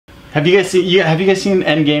Have you guys seen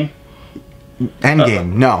Endgame?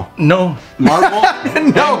 Endgame? No. No. Marvel?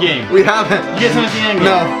 No. Endgame. We haven't. You guys haven't seen Endgame?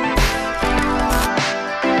 No.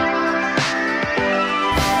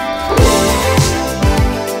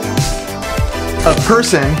 A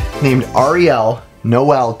person named Ariel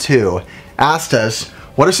Noel 2 asked us,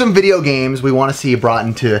 what are some video games we want to see brought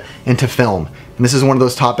into film? And this is one of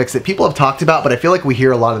those topics that people have talked about, but I feel like we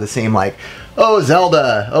hear a lot of the same, like, oh,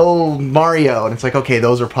 Zelda, oh, Mario, and it's like, okay,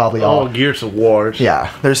 those are probably all... Oh, Gears of War.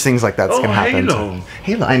 Yeah, there's things like that that can happen. Halo.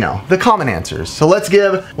 Halo, I know. The common answers. So let's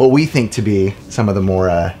give what we think to be some of the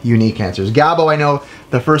more unique answers. Gabo, I know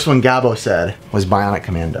the first one Gabo said was Bionic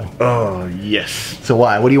Commando. Oh, yes. So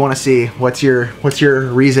why? What do you want to see? What's your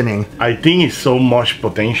reasoning? I think it's so much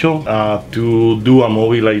potential to do a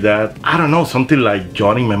movie like that. I don't know, something like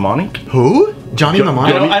Johnny Mnemonic. Who? Johnny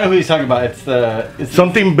Mnemonic? I know who he's talking about. It's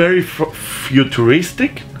something very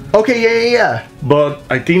futuristic. Okay, yeah. But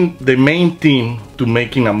I think the main thing to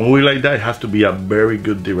making a movie like that has to be a very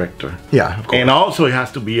good director. Yeah, of course. And also it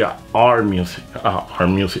has to be our movie.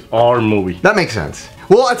 That makes sense.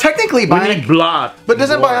 Well, technically Bionic blood. But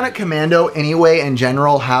doesn't Bionic Commando anyway in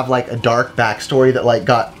general have like a dark backstory that like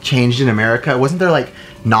got changed in America? Wasn't there like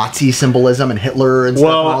Nazi symbolism and Hitler and stuff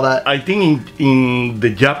and all that? I think in the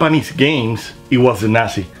Japanese games it was the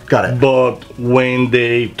Nazi. Got it. But when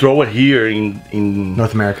they throw it here in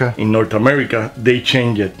North America? In North America, they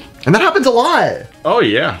change it. And that happens a lot. Oh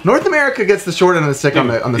yeah. North America gets the short end of the stick on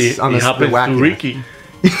the happens to Ricky.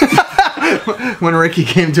 When Ricky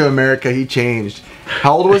came to America, he changed.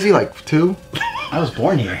 How old was he? Like 2? I was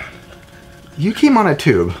born here. You came on a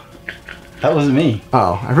tube. That wasn't me.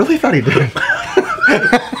 Oh, I really thought he did.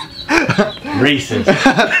 Racist.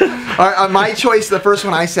 Alright, my choice, the first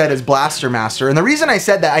one I said is Blaster Master. And the reason I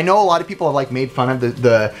said that, I know a lot of people have like made fun of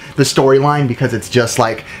the storyline because it's just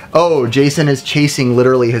like, oh, Jason is chasing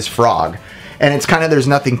literally his frog. And it's kind of, there's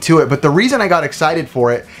nothing to it. But the reason I got excited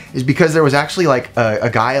for it is because there was actually like a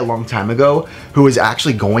guy a long time ago who was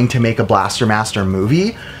actually going to make a Blaster Master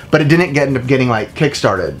movie, but it didn't end up getting like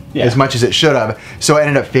kickstarted as much as it should have. So it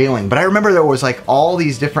ended up failing. But I remember there was like all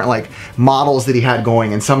these different like models that he had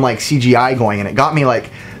going and some like CGI going, and it got me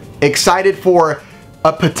like excited for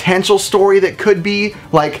a potential story that could be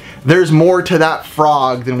like there's more to that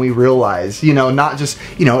frog than we realize, you know, not just,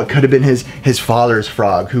 you know, it could have been his father's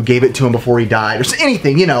frog who gave it to him before he died or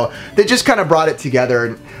anything, you know, that just kind of brought it together.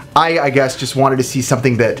 And I guess just wanted to see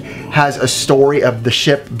something that has a story of the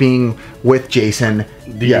ship being with Jason.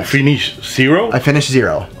 Did you finish 0? I finished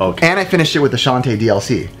 0. Okay. And I finished it with the Shantae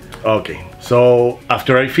DLC. Okay. So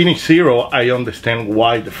after I finished 0, I understand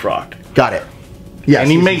why the frog. Got it. Yeah.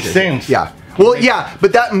 And it makes sense. Yeah. Well, yeah,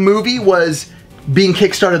 but that movie was being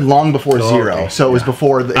kickstarted long before 0, so it was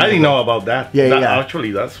before the... I didn't know about that. Yeah.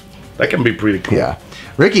 Actually, that can be pretty cool. Yeah.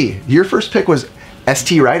 Ricky, your first pick was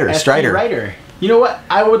ST Rider, Strider. Rider. You know what?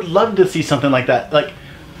 I would love to see something like that. Like,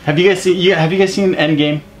 have you guys seen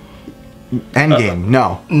Endgame? Endgame?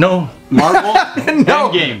 No. No. Marvel? No.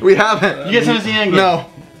 Endgame. We haven't. You guys haven't seen Endgame?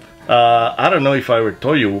 No. I don't know if I ever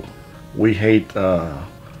told you, we hate...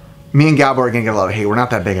 Me and Gabo are gonna get a lot of hate. We're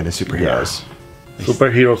not that big into superheroes. Yeah.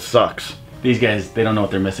 Superheroes sucks. These guys, they don't know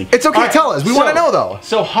what they're missing. It's okay, tell us. We want to know though.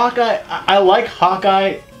 So Hawkeye, I like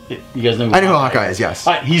Hawkeye. You guys know who I know who Hawkeye is, yes.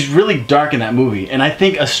 He's really dark in that movie. And I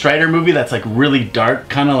think a Strider movie that's like really dark,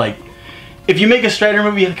 kind of like... If you make a Strider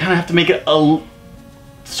movie, you kind of have to make it a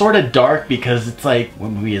sort of dark because it's like,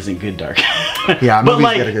 what movie isn't good dark? Yeah, movies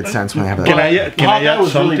get a good sense when they have that. Can I add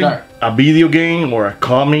something? Really a video game or a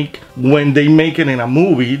comic, when they make it in a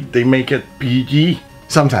movie, they make it PG.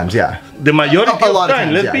 Sometimes, yeah. The majority of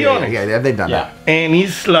time, let's be honest. Yeah, they've done that. And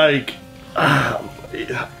it's like...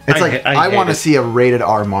 it's like, I want to see a rated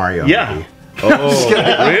R Mario movie.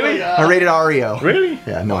 Oh, really? A rated Ario. Really?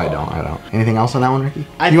 Yeah, no, I don't. Anything else on that one, Ricky?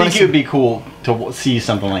 I think it would be cool to see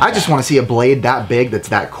something like that. I just want to see a blade that big that's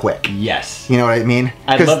that quick. Yes. You know what I mean?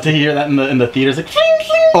 I'd love to hear that in the theaters. Like,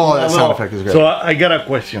 oh, that sound effect is great. So I got a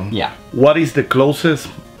question. Yeah. What is the closest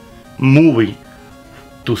movie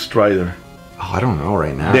to Strider? Oh, I don't know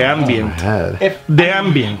right now. The ambient. The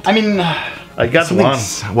ambient. I mean... I got one.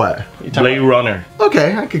 What? Blade Runner.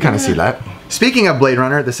 Okay, I could kind of see that. Speaking of Blade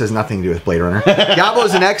Runner, this has nothing to do with Blade Runner.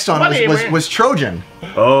 Gabo's next on was Trojan.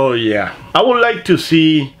 Oh yeah. I would like to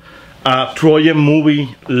see a Trojan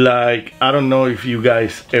movie like, I don't know if you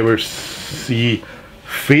guys ever see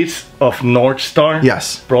Fist of North Star.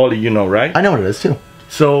 Yes. Probably you know, right? I know what it is too.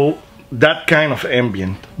 So that kind of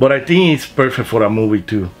ambient. But I think it's perfect for a movie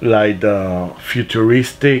too, like the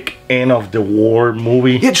futuristic end of the war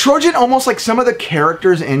movie. Yeah, Trojan, almost like some of the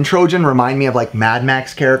characters in Trojan remind me of like Mad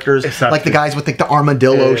Max characters. Exactly. Like the guys with like the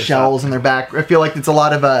armadillo shells in their back. I feel like it's a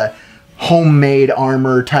lot of a homemade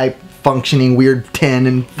armor type functioning weird tin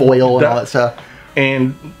and foil and all that stuff.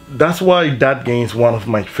 And that's why that game is one of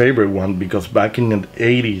my favorite ones, because back in the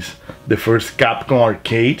 80s, the first Capcom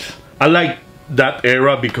arcades, I like that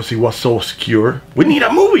era because it was so obscure. We need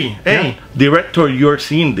a movie. Hey, director, you're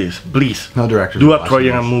seeing this, please. No director. Do a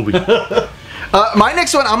Trojan movie. My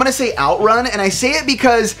next one, I'm gonna say Outrun, and I say it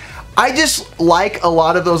because I just like a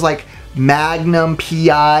lot of those like Magnum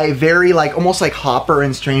PI, very like almost like Hopper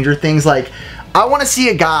and Stranger Things. Like, I want to see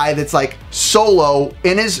a guy that's like solo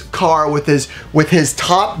in his car with his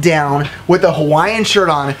top down, with a Hawaiian shirt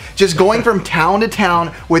on, just going from town to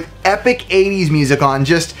town with epic 80s music on,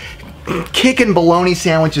 just kicking bologna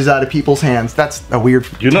sandwiches out of people's hands. That's a weird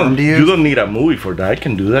term to use. You don't need a movie for that. I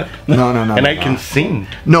can do that. No. And I can sing.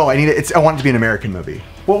 No, I need it. I want it to be an American movie.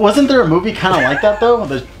 Well, wasn't there a movie kind of like that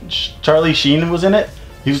though? Charlie Sheen was in it.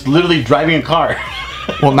 He was literally driving a car.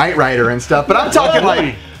 Well, Knight Rider and stuff. But I'm talking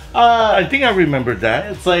like. I think I remember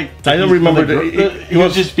that. It's like I don't remember he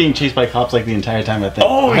was just being chased by cops like the entire time. I think.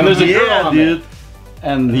 Oh, and there's a girl yeah, on dude. there.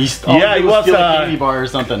 And he's It was a candy bar or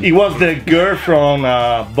something. It was the girl from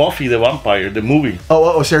Buffy the Vampire, the movie.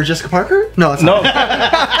 Oh, Sarah Jessica Parker? No, it's not.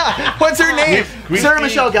 No, What's her name? Sarah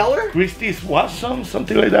Michelle Gellar? Christie's Watson,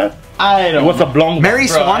 something like that. I don't. It was a blonde. Mary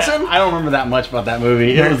Bro, Swanson? I don't remember that much about that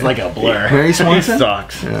movie. It was like a blur. Mary It Swanson?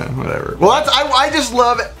 sucks. Yeah, whatever. Well, I just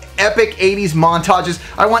love epic 80s montages.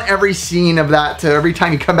 I want every scene of that to every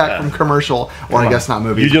time you come back from commercial, or I guess not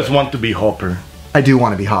movies. You just want to be Hopper. I do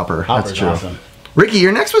want to be Hopper. Hopper's That's true. awesome. Ricky,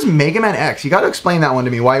 your next was Mega Man X. You got to explain that one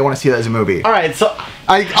to me. Why you want to see that as a movie? All right, so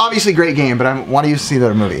Obviously great game, but I want you to see that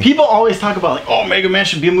as a movie. people always talk about like, oh, Mega Man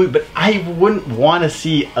should be a movie, but I wouldn't want to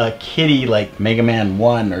see a kiddie like Mega Man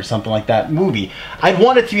 1 or something like that movie. I'd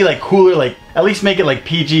want it to be like cooler, like at least make it like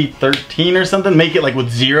PG-13 or something. Make it like with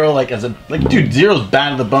Zero, like as a like, dude, Zero's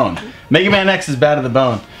bad to the bone. Mega Man X is bad to the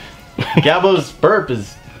bone. Gabbo's burp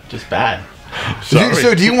is just bad.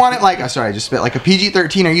 So do you want it like? Sorry, I just spit like a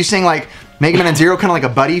PG-13. Are you saying like Mega Man and Zero, kind of like a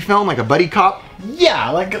buddy film, like a buddy cop? Yeah,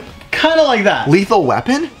 like kind of like that. Lethal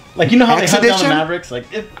Weapon? Like, you know how X they hunt down edition? the Mavericks? Like,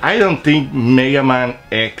 I don't think Mega Man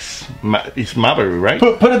X is Maverick, right?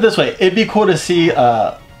 put it this way, it'd be cool to see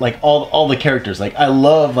like all the characters. Like, I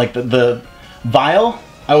love like the Vile.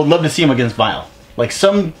 I would love to see him against Vile. Like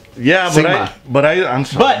some Yeah, Sigma. I'm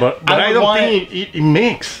sorry, but I don't think it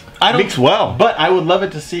mix. I don't mix well. But I would love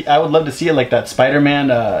it to see. I would love to see it like that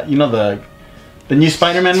Spider-Man. You know the new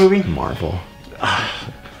Spider-Man movie. Marvel.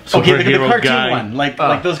 Okay, the cartoon guy. one, like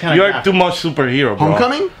those kind of. You are too much superhero, bro.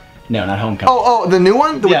 Homecoming? No, not Homecoming. Oh, the new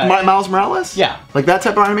one? Yeah. With Miles Morales? Yeah. Like that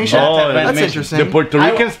type of animation? That type of That's animation. interesting. The Puerto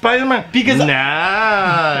Rican Spider-Man? Because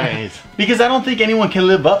nice. Because I don't think anyone can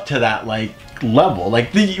live up to that like level. Like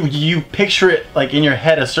you picture it like in your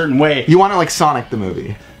head a certain way. You want it like Sonic the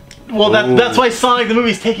movie. Well, that's why Sonic the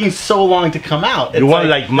movie's taking so long to come out. It's You want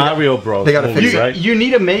like Mario Bros. they gotta movies, fix it. right? You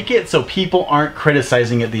need to make it so people aren't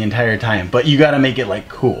criticizing it the entire time, but you got to make it like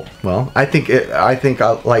cool. Well, I think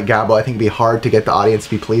like Gabbo, I think it'd be hard to get the audience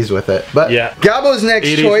to be pleased with it. But Yeah. Gabbo's next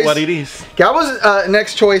It choice. is what it is. Gabbo's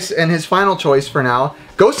next choice and his final choice for now,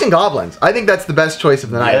 Ghosts and Goblins. I think that's the best choice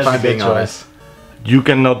of the night, Yeah, if that's I'm a good being honest. You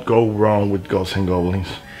cannot go wrong with Ghosts and Goblins.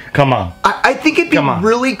 Come on. I think it'd be Come on.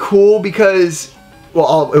 really cool because,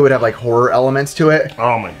 well, it would have like horror elements to it.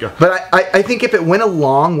 Oh my god. But I think if it went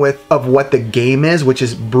along with of what the game is, which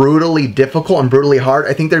is brutally difficult and brutally hard,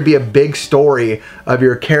 I think there'd be a big story of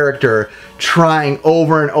your character trying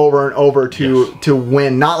over and over and over to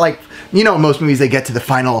win. Not like, you know, in most movies they get to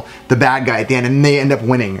the bad guy at the end and they end up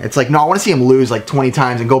winning. It's like, no, I want to see him lose like 20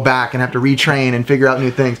 times and go back and have to retrain and figure out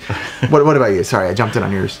new things. What about you? Sorry, I jumped in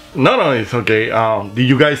on yours. No, it's okay. Did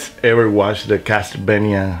you guys ever watch the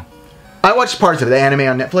Castlevania? I watched parts of it, the anime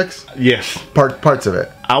on Netflix. Yes. Parts of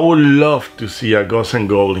it. I would love to see a Ghosts and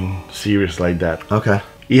Goblin series like that. Okay.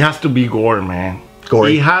 It has to be gore, man.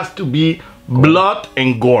 Gory. It has to be blood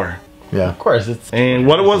and gore. Yeah. Of course, it's And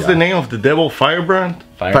what was the name of the devil? Firebrand?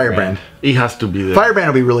 Firebrand. It has to be there. Firebrand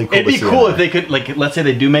would be really cool. It'd be to see cool that. if they could, like, let's say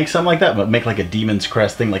they do make something like that, but make like a Demon's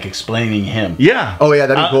Crest thing, like explaining him. Yeah. Oh yeah,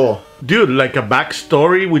 that'd be cool. Dude, like a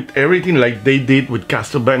backstory with everything like they did with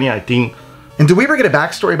Castlevania, I think. And do we ever get a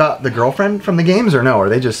backstory about the girlfriend from the games or no? Or are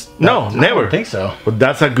they just No, I never. don't think so. But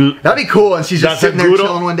that's a good... That'd be cool, and she's just That's a sitting there good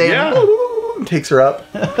chilling one day yeah. and woo, takes her up.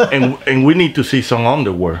 and we need to see some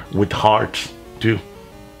underwear with hearts, too.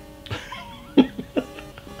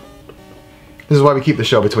 This is why we keep the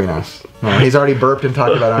show between us. No, he's already burped and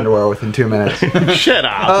talked about underwear within 2 minutes. Shut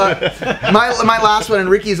up. My last one, and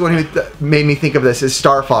Ricky's one who made me think of this, is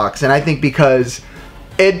Star Fox. And I think because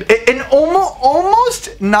it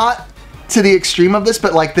almost not to the extreme of this,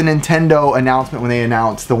 but like the Nintendo announcement when they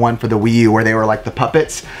announced the one for the Wii U where they were like the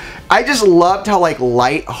puppets. I just loved how like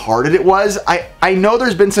light-hearted it was. I know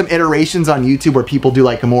there's been some iterations on YouTube where people do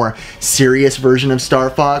like a more serious version of Star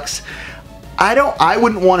Fox. I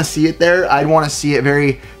wouldn't want to see it there. I'd want to see it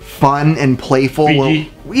very fun and playful.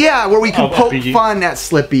 PG? Where we can poke PG. fun at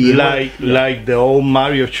Slippy. Like the old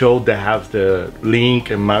Mario show that has the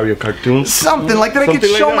Link and Mario cartoons. Something like that. I could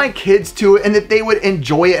show my kids to it and that they would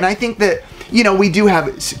enjoy it. And I think that, you know, we do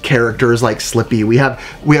have characters like Slippy. We have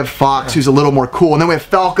Fox, who's a little more cool. And then we have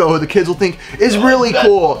Falco, who the kids will think is really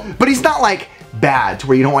cool. But he's not like bad to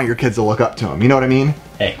where you don't want your kids to look up to him. You know what I mean?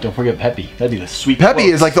 Hey, don't forget Peppy. That'd be the sweet Peppy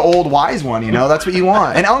quotes. is like the old wise one, you know? That's what you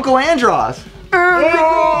want. And Uncle Andros.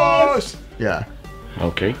 Andros! Yeah.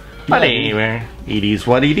 Okay. But anyway, it is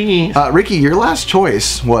what it is. Ricky, your last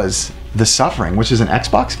choice was The Suffering, which is an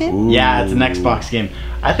Xbox game? Ooh. Yeah, it's an Xbox game.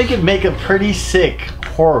 I think it'd make a pretty sick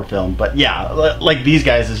horror film, but yeah, like these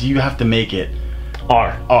guys, is you have to make it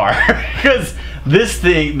R. Because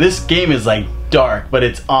this game is like dark, but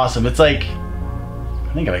it's awesome. It's like,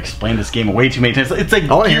 I think I've explained this game way too many times. It's like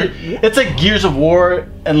it's like Gears of War,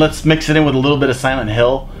 and let's mix it in with a little bit of Silent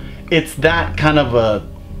Hill. It's that kind of a,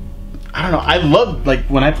 I don't know. I love, like,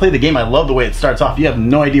 when I play the game, I love the way it starts off. You have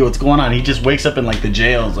no idea what's going on. He just wakes up in like the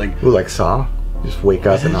jail. It's like, ooh, like Saw. Just wake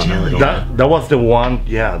up and not know. That was the one.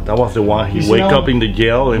 Yeah, that was the one. He wake up in the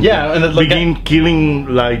jail and begin killing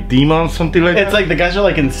like demons, something like that. It's like the guys are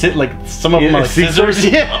like like some of them are like scissors.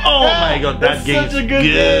 Yeah. Oh my god, that game's such a good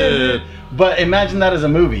game. But imagine that as a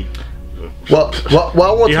movie. Well,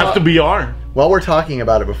 it has to be R. While we're talking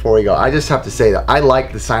about it before we go, I just have to say that I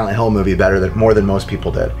like the Silent Hill movie more than most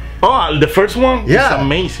people did. Oh, the first one? Yeah. It's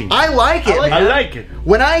amazing. I like it. I like it.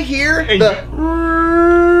 When I hear yes.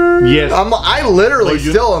 I literally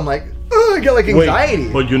I'm like, I get like anxiety.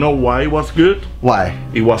 Wait, but you know why it was good? Why?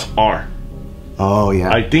 It was R. Oh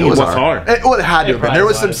yeah. I think it was R. It had to have been. There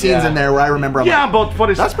was some scenes in there where I remember.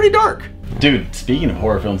 But that's pretty dark. Dude, speaking of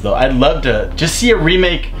horror films though, I'd love to just see a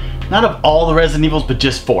remake, not of all the Resident Evils, but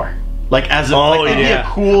just 4. Like as a, it'd be a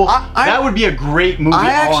cool. That would be a great movie.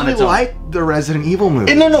 I actually like the Resident Evil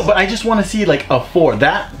movie. No, but I just want to see like a 4.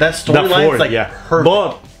 That storyline is like perfect.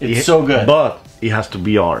 But it's so good. But it has to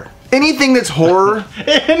be R. Anything that's horror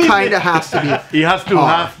kind of has to be. It has to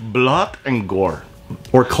have blood and gore.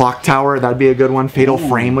 Or Clock Tower, that'd be a good one. Fatal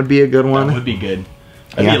Frame would be a good one. That would be good.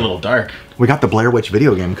 That'd be a little dark. We got the Blair Witch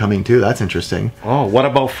video game coming too. That's interesting. Oh, what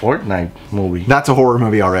about Fortnite movie? That's a horror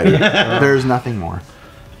movie already. There's nothing more.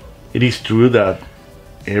 It is true that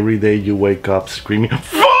every day you wake up screaming,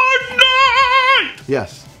 Fortnite!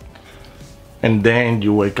 Yes. And then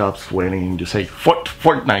you wake up sweating and you say,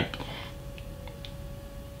 Fortnite.